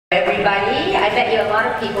everybody. I bet you a lot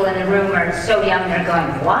of people in the room are so young they're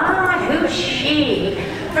going, what? Who's she?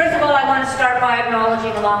 First of all, I want to start by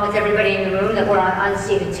acknowledging, along with everybody in the room, that we're on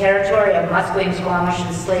unceded territory of Musqueam, Squamish,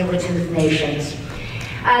 and Tsleil-Waututh nations.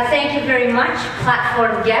 Thank you very much,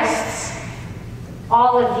 platform guests,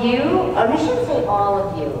 all of you. I shouldn't say all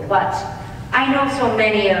of you, but I know so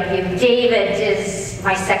many of you. David is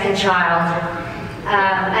my second child.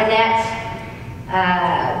 Annette.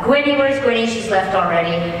 Gwynnie, where's Gwynnie? She's left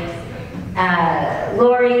already.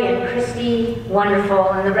 Lori and Christy,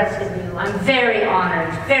 wonderful, and the rest of you. I'm very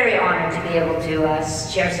honored to be able to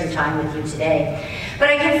share some time with you today. But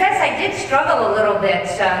I confess I did struggle a little bit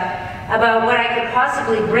about what I could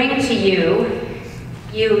possibly bring to you,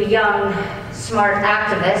 you young, smart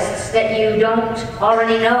activists, that you don't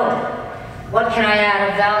already know. What can I add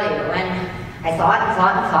of value? And I thought,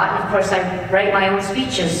 and of course I write my own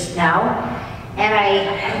speeches now. And I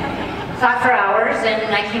thought for hours,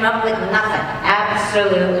 and I came up with nothing,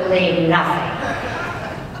 absolutely nothing.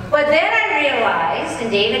 But then I realized,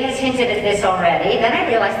 and David has hinted at this already, then I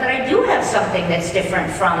realized that I do have something that's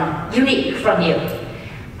different unique from you.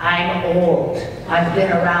 I'm old. I've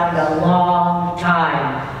been around a long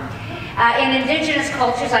time. In Indigenous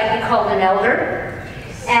cultures, I'd be called an elder.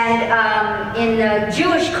 And in the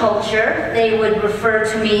Jewish culture, they would refer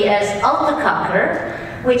to me as Altakacher,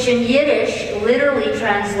 which in Yiddish literally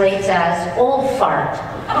translates as old fart.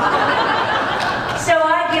 So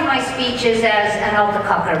I give my speeches as an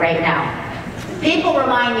Altakacher right now. People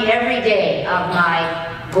remind me every day of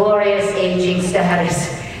my glorious aging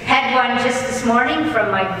status. Had one just this morning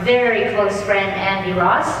from my very close friend Andy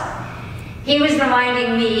Ross. He was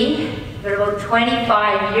reminding me that about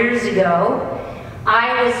 25 years ago,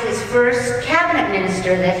 I was his first cabinet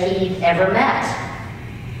minister that he'd ever met.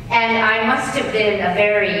 And I must have been a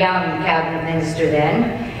very young cabinet minister then.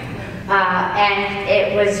 And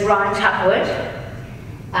it was Ron Tuckwood,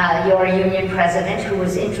 your union president, who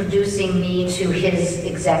was introducing me to his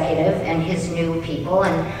executive and his new people.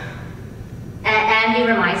 And Andy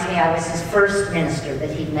reminds me I was his first minister that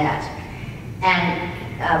he'd met.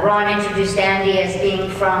 And Ron introduced Andy as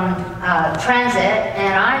being from transit,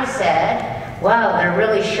 and I said, well, they're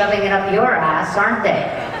really shoving it up your ass, aren't they?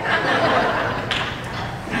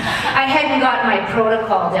 I hadn't gotten my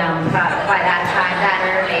protocol down by that time, that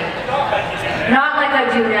early. Not like I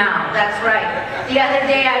do now, that's right. The other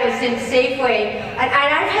day I was in Safeway, and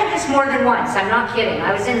I've had this more than once, I'm not kidding.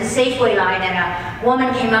 I was in the Safeway line and a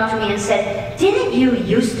woman came up to me and said, didn't you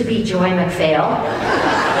used to be Joy MacPhail?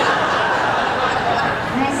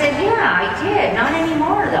 And I said, yeah, I did, not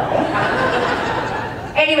anymore though.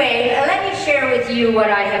 Anyway, let me share with you what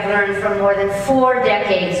I have learned from more than 4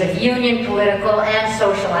 decades of union, political, and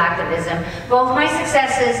social activism, both my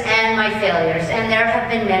successes and my failures, and there have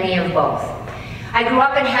been many of both. I grew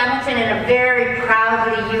up in Hamilton in a very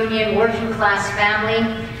proudly union, working class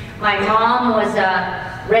family. My mom was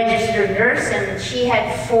a registered nurse, and she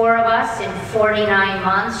had 4 of us in 49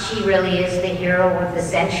 months. She really is the hero of the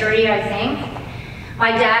century, I think.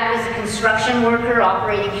 My dad was a construction worker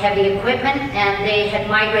operating heavy equipment, and they had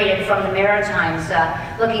migrated from the Maritimes,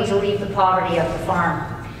 looking to leave the poverty of the farm.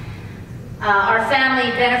 Our family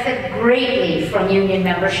benefited greatly from union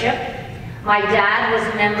membership. My dad was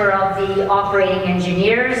a member of the operating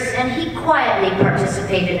engineers, and he quietly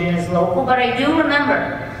participated in his local, but I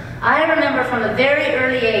remember from a very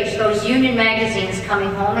early age those union magazines coming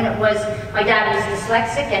home, and my dad was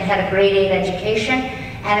dyslexic and had a grade 8 education.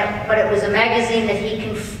 But it was a magazine that he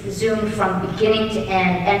consumed from beginning to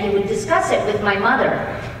end, and he would discuss it with my mother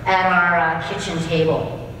at our kitchen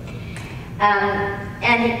table.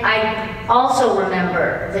 And I also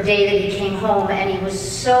remember the day that he came home, and he was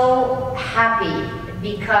so happy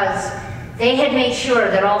because they had made sure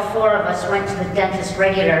that all 4 of us went to the dentist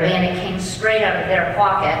regularly, and it came straight out of their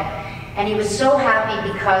pocket. And he was so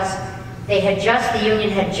happy because the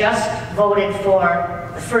union had just voted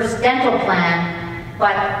for the first dental plan,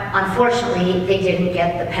 but unfortunately, they didn't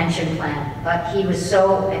get the pension plan. But he was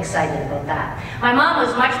so excited about that. My mom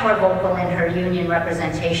was much more vocal in her union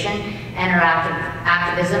representation and her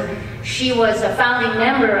activism. She was a founding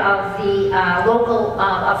member of the her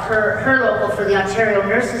local for the Ontario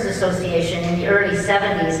Nurses Association in the early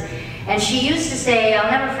 70s. And she used to say, I'll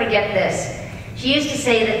never forget this, she used to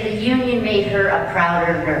say that the union made her a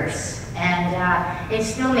prouder nurse. And it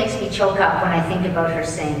still makes me choke up when I think about her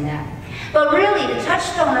saying that. But really, the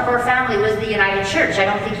touchstone of our family was the United Church. I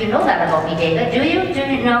don't think you know that about me, David. Do you? Do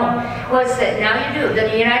you know? Now you do.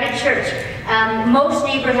 The United Church. Most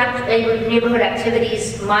neighborhood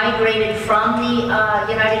activities migrated from the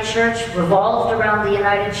United Church, revolved around the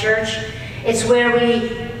United Church. It's where we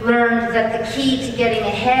learned that the key to getting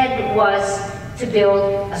ahead was to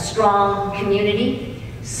build a strong community.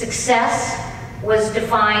 Success was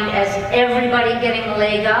defined as everybody getting a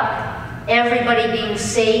leg up, everybody being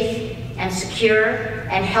safe and secure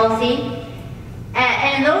and healthy.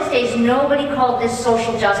 And in those days, nobody called this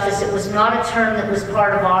social justice. It was not a term that was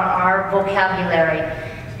part of our vocabulary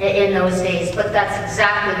in those days, but that's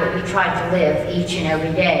exactly what we tried to live each and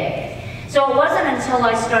every day. So it wasn't until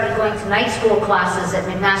I started going to night school classes at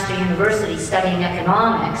McMaster University studying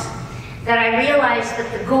economics that I realized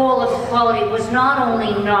that the goal of equality was not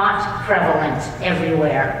only not prevalent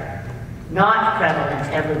everywhere,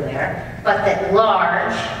 but that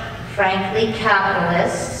large, frankly,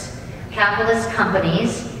 capitalist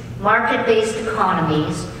companies, market-based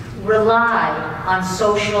economies, rely on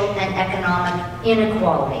social and economic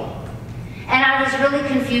inequality. And I was really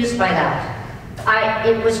confused by that.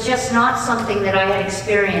 It was just not something that I had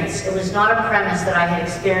experienced. It was not a premise that I had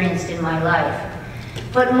experienced in my life.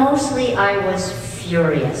 But mostly I was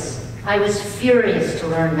furious. I was furious to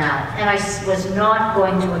learn that, and I was not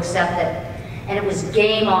going to accept it. And it was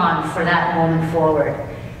game on for that moment forward.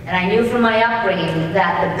 And I knew from my upbringing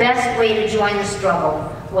that the best way to join the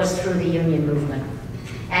struggle was through the union movement.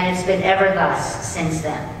 And it's been ever thus since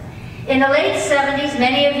then. In the late 70s,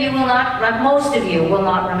 many of you will not, most of you will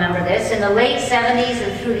not remember this. In the late 70s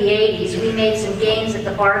and through the 80s, we made some gains at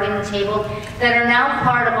the bargaining table that are now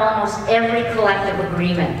part of almost every collective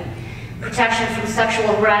agreement. Protection from sexual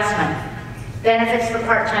harassment, benefits for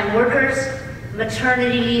part-time workers,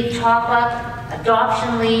 maternity leave top-up,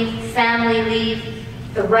 adoption leave, family leave,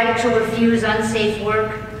 the right to refuse unsafe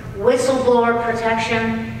work, whistleblower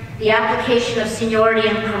protection, the application of seniority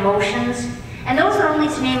and promotions. And those are only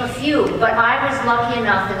to name a few, but I was lucky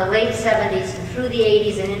enough in the late 70s and through the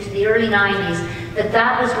 80s and into the early 90s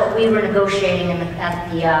that was what we were negotiating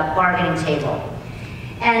at the bargaining table.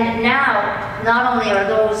 And now, not only are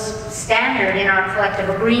those standard in our collective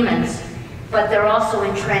agreements, but they're also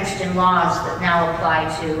entrenched in laws that now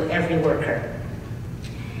apply to every worker.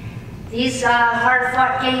 These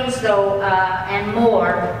hard-fought gains, though, and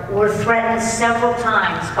more, were threatened several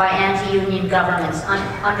times by anti-union governments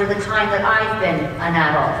under the time that I've been an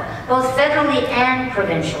adult, both federally and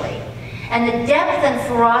provincially. And the depth and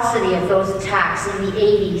ferocity of those attacks in the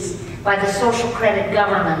 80s by the social credit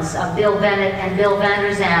governments of Bill Bennett and Bill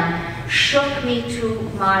Vander Zalm shook me to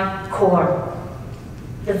my core.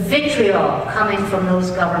 The vitriol coming from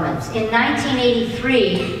those governments. In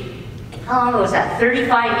 1983, how long was that?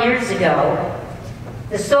 35 years ago,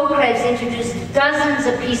 the Socreds introduced dozens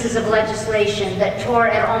of pieces of legislation that tore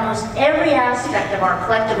at almost every aspect of our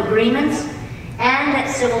collective agreements and at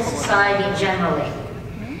civil society generally.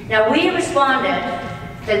 Now we responded,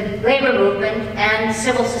 the labor movement and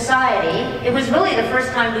civil society, it was really the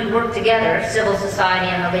first time we'd worked together, civil society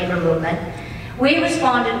and the labor movement. We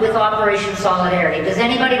responded with Operation Solidarity. Does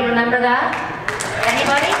anybody remember that?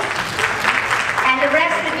 Anybody? And the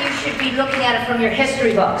rest of you should be looking at it from your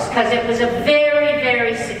history books, because it was a very,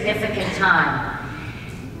 very significant time.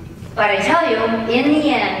 But I tell you, in the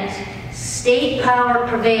end, state power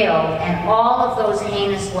prevailed and all of those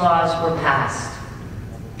heinous laws were passed.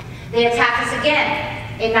 They attacked us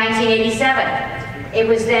again in 1987. It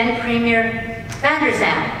was then Premier Vander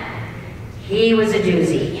Zalm. He was a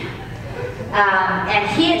doozy. And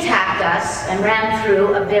he attacked us and ran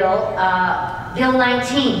through a bill, Bill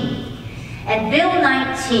 19. And Bill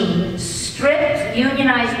 19 stripped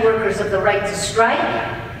unionized workers of the right to strike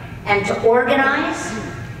and to organize,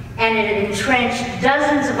 and it entrenched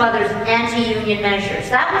dozens of other anti-union measures.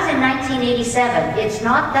 That was in 1987. It's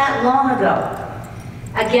not that long ago.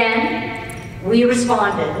 Again, we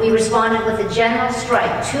responded. We responded with a general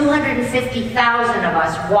strike. 250,000 of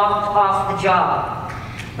us walked off the job.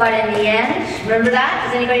 But in the end, remember that?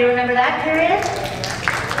 Does anybody remember that period?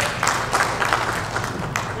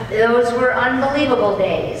 Those were unbelievable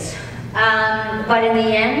days. But in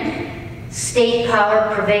the end, state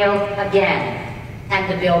power prevailed again,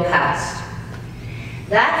 and the bill passed.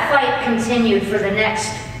 That fight continued for the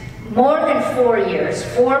next more than 4 years,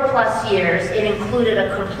 4+ years. It included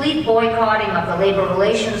a complete boycotting of the Labor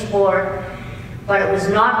Relations Board, but it was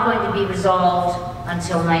not going to be resolved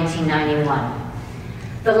until 1991.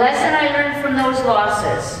 The lesson I learned from those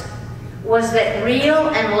losses was that real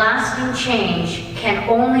and lasting change can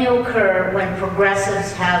only occur when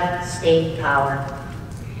progressives have state power.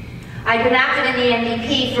 I'd been active in the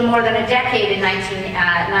NDP for more than a decade in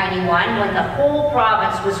 1991 when the whole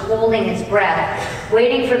province was holding its breath,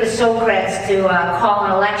 waiting for the Socreds to call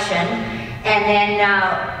an election, and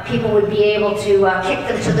then people would be able to kick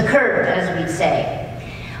them to the curb, as we'd say.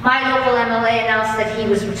 My local MLA announced that he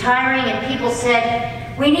was retiring, and people said,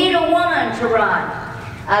 we need a woman to run.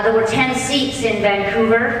 There were 10 seats in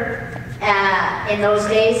Vancouver in those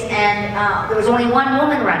days, and there was only one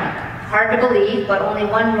woman running. Hard to believe, but only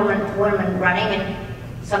one woman running, and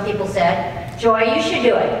some people said, Joy, you should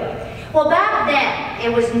do it. Well, back then,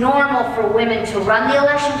 it was normal for women to run the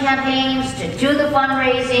election campaigns, to do the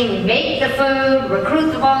fundraising, make the food,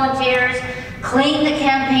 recruit the volunteers, clean the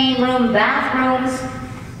campaign room, bathrooms,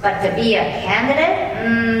 but to be a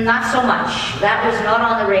candidate, not so much. That was not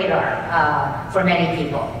on the radar for many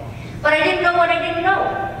people. But I didn't know what I didn't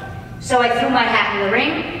know. So I threw my hat in the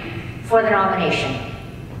ring for the nomination.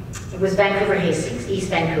 It was Vancouver Hastings, East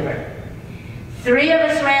Vancouver. 3 of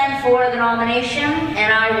us ran for the nomination,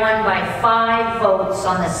 and I won by 5 votes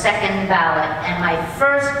on the second ballot, and my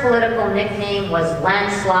first political nickname was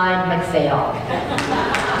Landslide MacPhail.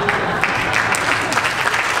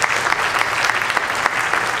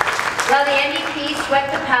 Well, the NDP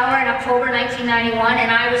swept to power in October 1991, and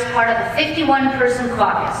I was part of a 51-person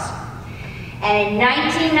caucus. And in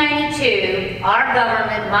 1992, our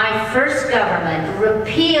government, my first government,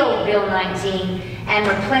 repealed Bill 19 and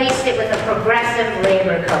replaced it with a progressive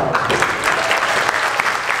labor code.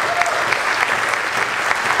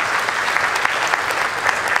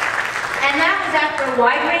 And that was after a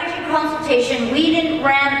wide-ranging consultation. We didn't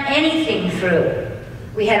ram anything through.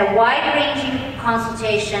 We had a wide-ranging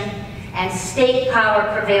consultation, and state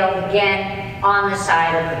power prevailed again on the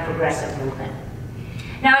side of the progressive movement.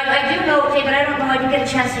 Now, I do know, David, I don't know, I didn't get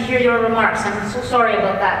a chance to hear your remarks. I'm so sorry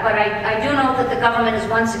about that, but I do know that the government is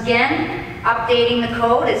once again updating the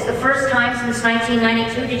code. It's the first time since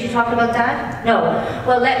 1992. Did you talk about that? No.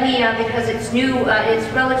 Well, let me, because it's new, it's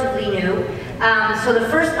relatively new. So the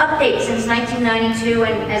first update since 1992,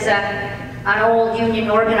 and as an old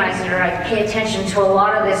union organizer, I pay attention to a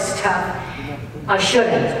lot of this stuff. I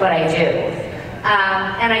shouldn't, but I do.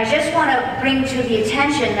 And I just want to bring to the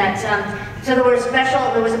attention that so there was a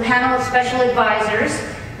panel of special advisors.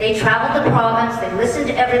 They traveled the province, they listened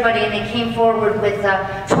to everybody, and they came forward with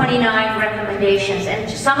 29 recommendations. And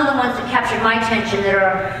some of the ones that captured my attention that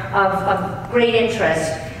are of great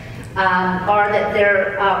interest are that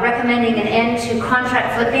they're recommending an end to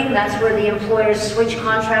contract flipping. That's where the employers switch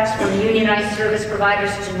contracts from unionized service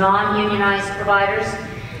providers to non-unionized providers.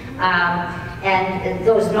 And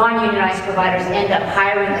those non-unionized providers end up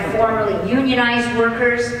hiring the formerly unionized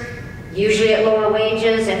workers, usually at lower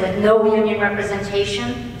wages and with no union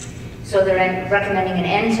representation. So they're recommending an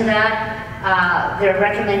end to that. They're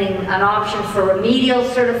recommending an option for remedial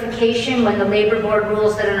certification when the labor board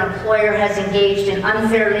rules that an employer has engaged in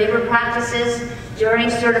unfair labor practices during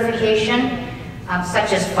certification,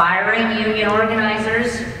 such as firing union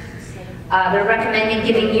organizers. They're recommending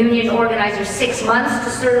giving union organizers 6 months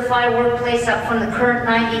to certify a workplace up from the current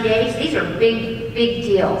 90 days. These are big, big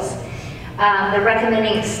deals. They're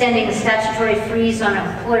recommending extending the statutory freeze on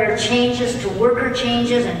employer changes to worker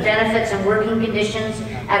changes and benefits and working conditions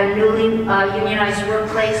at a newly unionized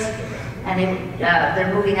workplace. And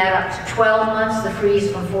they're moving that up to 12 months, the freeze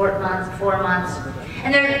from 4 months.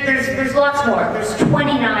 And there's lots more. There's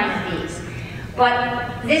 29 of these.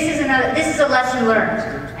 But this is a lesson learned.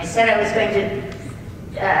 I said I was going to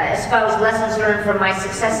espouse lessons learned from my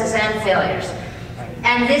successes and failures.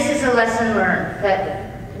 And this is a lesson learned, that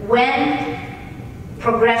when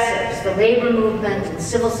progressives, the labor movement, and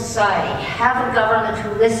civil society have a government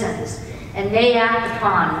who listens and they act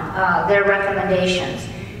upon their recommendations,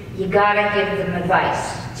 you gotta give them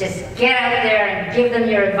advice. Just get out there and give them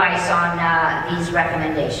your advice on these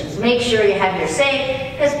recommendations. Make sure you have your say,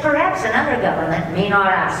 because perhaps another government may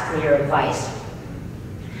not ask for your advice.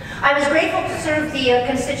 I was grateful to serve the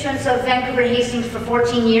constituents of Vancouver Hastings for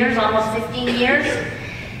 14 years, almost 15 years.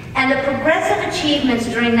 And the progressive achievements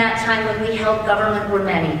during that time when we held government were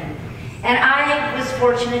many. And I was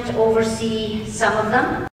fortunate to oversee some of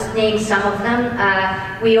them. I'll name some of them.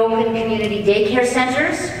 We opened community daycare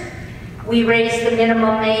centers. We raised the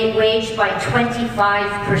minimum wage by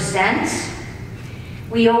 25%.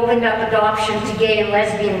 We opened up adoption to gay and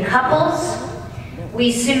lesbian couples.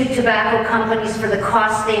 We sued tobacco companies for the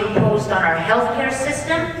costs they imposed on our healthcare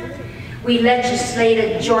system. We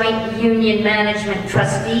legislated joint union management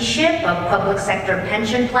trusteeship of public sector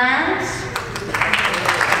pension plans.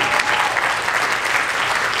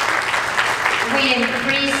 We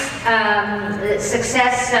increased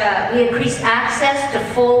we increased access to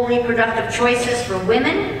full reproductive choices for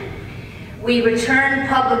women. We returned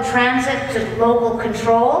public transit to local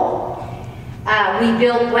control. We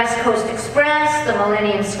built West Coast Express, the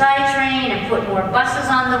Millennium SkyTrain, and put more buses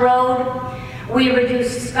on the road. We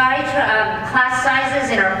reduced class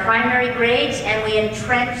sizes in our primary grades, and we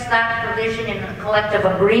entrenched that provision in a collective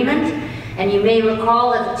agreement And you may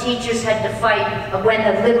recall that the teachers had to fight when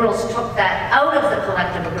the Liberals took that out of the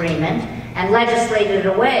collective agreement and legislated it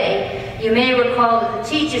away. You may recall that the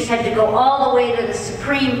teachers had to go all the way to the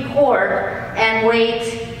Supreme Court and wait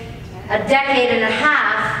a decade and a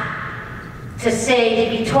half to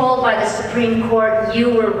be told by the Supreme Court,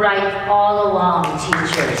 you were right all along,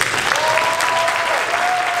 teachers.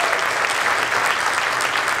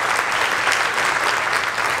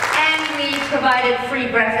 And we provided free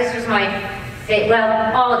breakfast. Was my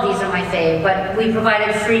well, all of these are my fave, but we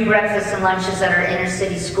provided free breakfasts and lunches at our inner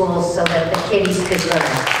city schools so that the kiddies could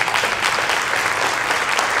learn.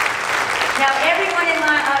 Now, every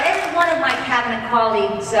one of my cabinet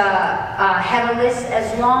colleagues had a list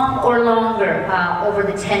as long or longer over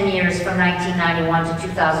the 10 years from 1991 to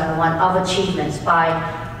 2001 of achievements by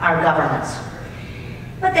our governments.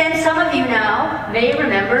 But then some of you now may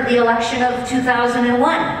remember the election of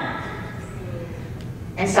 2001.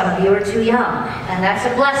 And some of you are too young, and that's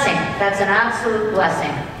a blessing. That's an absolute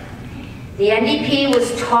blessing. The NDP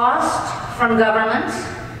was tossed from government,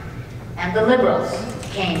 and the Liberals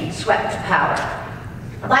swept to power.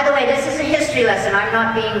 By the way, this is a history lesson. I'm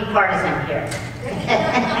not being partisan here.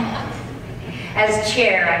 As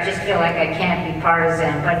chair, I just feel like I can't be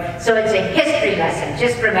partisan, so it's a history lesson.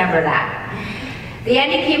 Just remember that. The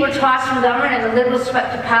NDP were tossed from government and the Liberals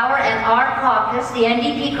swept to power, and our caucus, the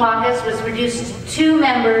NDP caucus, was reduced to 2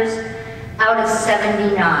 members out of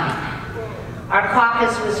 79. Our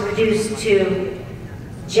caucus was reduced to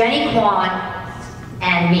Jenny Kwan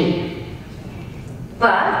and me.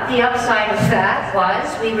 But the upside of that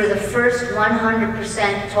was we were the first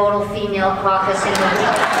 100% total female caucus in the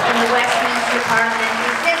Westminster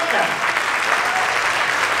parliamentary system.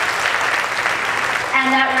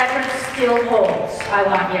 And that record still holds, I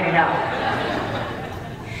want you to know.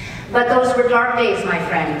 But those were dark days, my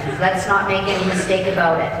friend. Let's not make any mistake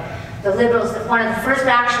about it. The Liberals, one of the first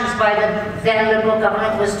actions by the then Liberal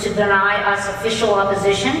government was to deny us official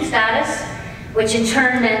opposition status, which in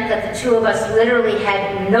turn meant that the 2 of us literally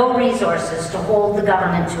had no resources to hold the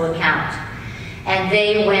government to account. And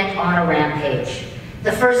they went on a rampage.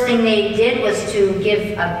 The first thing they did was to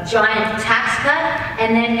give a giant tax cut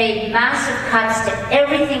and then made massive cuts to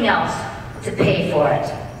everything else to pay for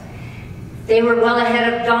it. They were well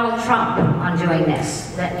ahead of Donald Trump on doing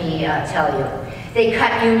this, let me tell you. They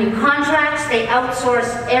cut union contracts, they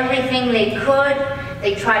outsourced everything they could,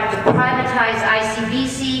 they tried to privatize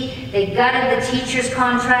ICBC, they gutted the teachers'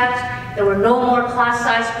 contract, there were no more class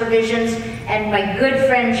size provisions, and my good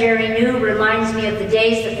friend Jerry New reminds me of the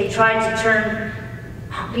days that they tried to turn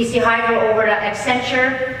BC Hydro over to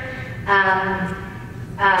Accenture.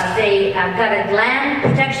 They gutted land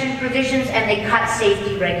protection provisions, and they cut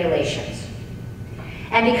safety regulations.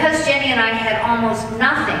 And because Jenny and I had almost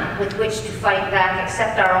nothing with which to fight back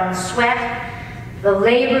except our own sweat, the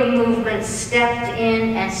labor movement stepped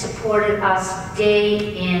in and supported us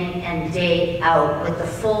day in and day out with the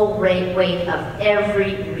full weight of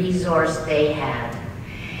every resource they had.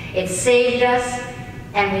 It saved us,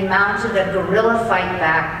 and we mounted a guerrilla fight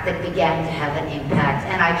back that began to have an impact.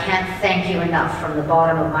 And I can't thank you enough from the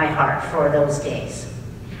bottom of my heart for those days.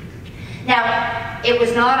 Now, it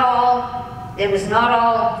was not all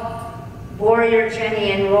Warrior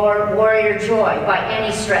Jenny and Warrior Joy by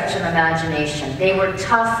any stretch of imagination. They were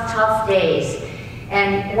tough, tough days.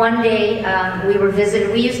 And one day we were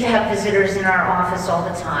visited. We used to have visitors in our office all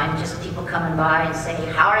the time, just people coming by and saying,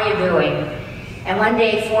 "How are you doing?" And one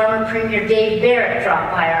day, former Premier Dave Barrett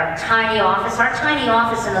dropped by our tiny office. Our tiny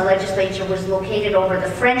office in the legislature was located over the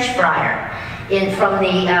French fryer from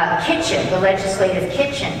the kitchen, the legislative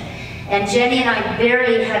kitchen. And Jenny and I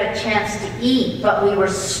barely had a chance to eat, but we were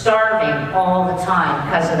starving all the time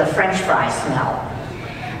because of the French fry smell.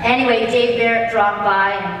 Anyway, Dave Barrett dropped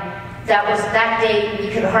by, and that day we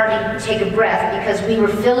could hardly take a breath because we were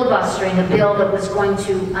filibustering a bill that was going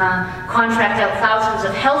to contract out thousands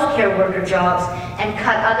of healthcare worker jobs and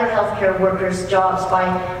cut other healthcare workers' jobs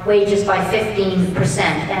wages by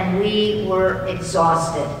 15%. And we were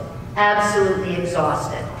exhausted, absolutely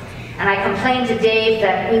exhausted. And I complained to Dave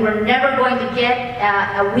that we were never going to get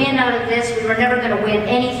a win out of this, we were never going to win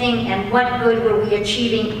anything, and what good were we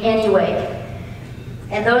achieving anyway?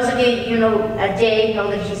 And those of you who know Dave know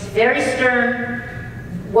that he's very stern,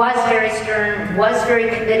 was very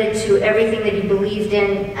committed to everything that he believed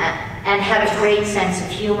in, and had a great sense of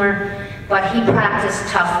humor, but he practiced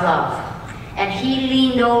tough love. And he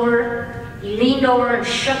leaned over and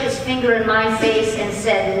shook his finger in my face and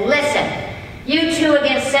said, "Listen, you 2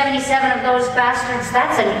 against 77 of those bastards,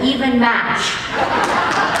 that's an even match.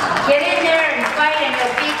 Get in there and fight and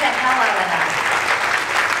you'll beat the hell out of them."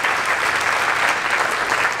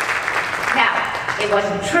 It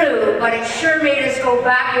wasn't true, but it sure made us go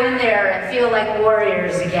back in there and feel like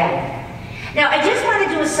warriors again. Now, I just want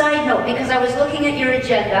to do a side note, because I was looking at your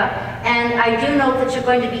agenda, and I do note that you're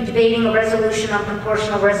going to be debating a resolution on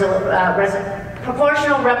proportional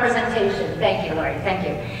representation. Thank you, Laurie, thank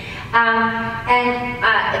you.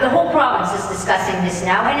 The whole province is discussing this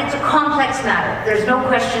now, and it's a complex matter. There's no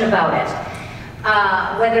question about it.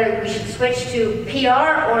 Whether we should switch to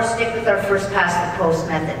PR or stick with our first past the post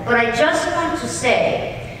method. But I just want to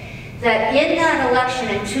say that in that election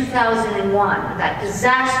in 2001, that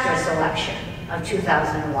disastrous election of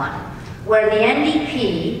 2001, where the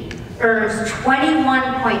NDP earns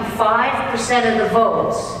 21.5% of the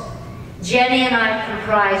votes, Jenny and I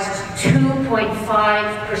comprised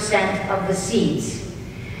 2.5% of the seats.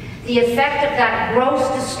 The effect of that gross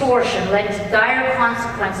distortion led to dire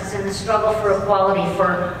consequences in the struggle for equality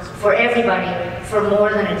for everybody for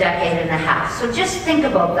more than a decade and a half. So just think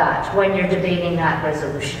about that when you're debating that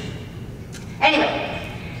resolution. Anyway,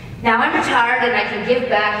 now I'm retired and I can give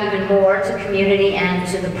back even more to community and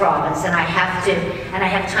to the province, and I have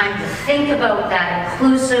time to think about that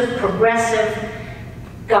inclusive, progressive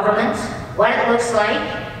government, what it looks like,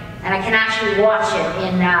 and I can actually watch it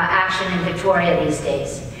in action in Victoria these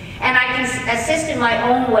days. And I can assist in my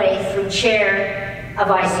own way through chair of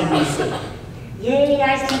ICBC. Yay,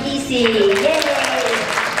 ICBC, yay!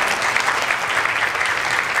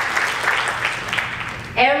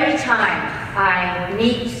 Every time I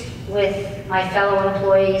meet with my fellow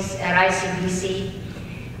employees at ICBC,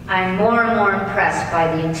 I'm more and more impressed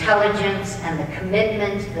by the intelligence and the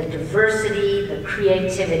commitment, the diversity, the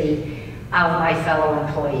creativity of my fellow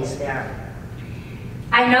employees there.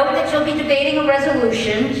 I know that you'll be debating a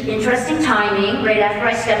resolution, interesting timing, right after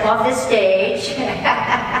I step off this stage. And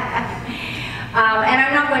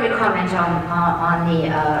I'm not going to comment on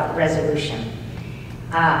the resolution.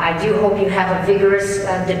 I do hope you have a vigorous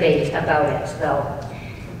debate about it, though.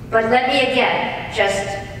 But let me again just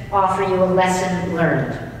offer you a lesson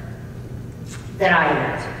learned that I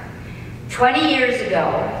learned. 20 years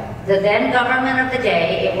ago, the then government of the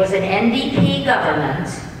day, it was an NDP government,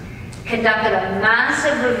 conducted a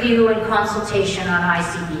massive review and consultation on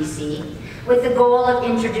ICBC with the goal of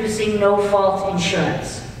introducing no-fault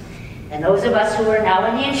insurance. And those of us who are now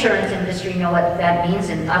in the insurance industry know what that means,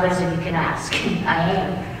 and others of you can ask.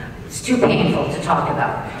 It's too painful to talk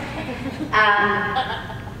about.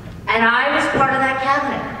 And I was part of that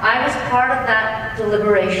cabinet. I was part of that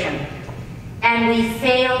deliberation. And we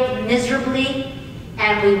failed miserably,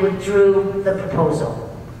 and we withdrew the proposal.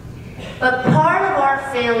 But part of our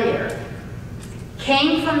failure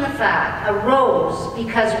came from the fact, arose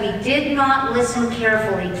because we did not listen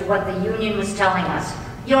carefully to what the union was telling us.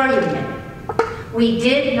 Your union. We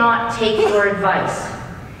did not take your advice.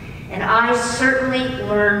 And I certainly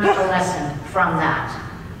learned a lesson from that.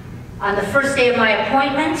 On the first day of my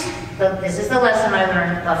appointment, this is the lesson I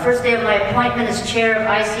learned, the first day of my appointment as chair of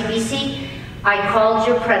ICBC, I called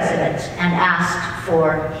your president and asked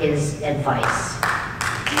for his advice.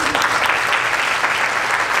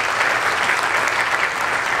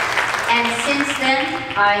 And since then,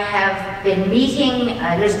 I have been meeting,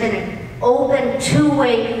 there's been an open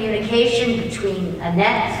two-way communication between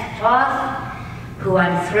Annette Toth, who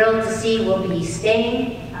I'm thrilled to see will be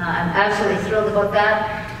staying. I'm absolutely thrilled about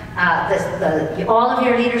that. All of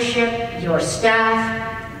your leadership, your staff,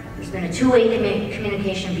 there's been a two-way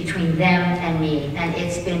communication between them and me, and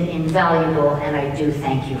it's been invaluable, and I do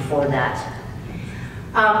thank you for that.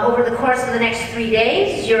 Over the course of the next 3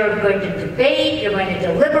 days, you're going to debate, you're going to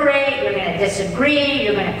deliberate, you're going to disagree,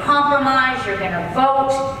 you're going to compromise, you're going to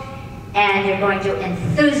vote, and you're going to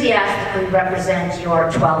enthusiastically represent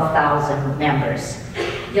your 12,000 members.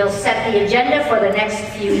 You'll set the agenda for the next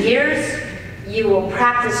few years. You will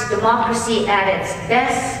practice democracy at its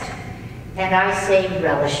best, and I say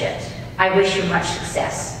relish it. I wish you much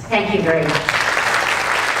success. Thank you very much.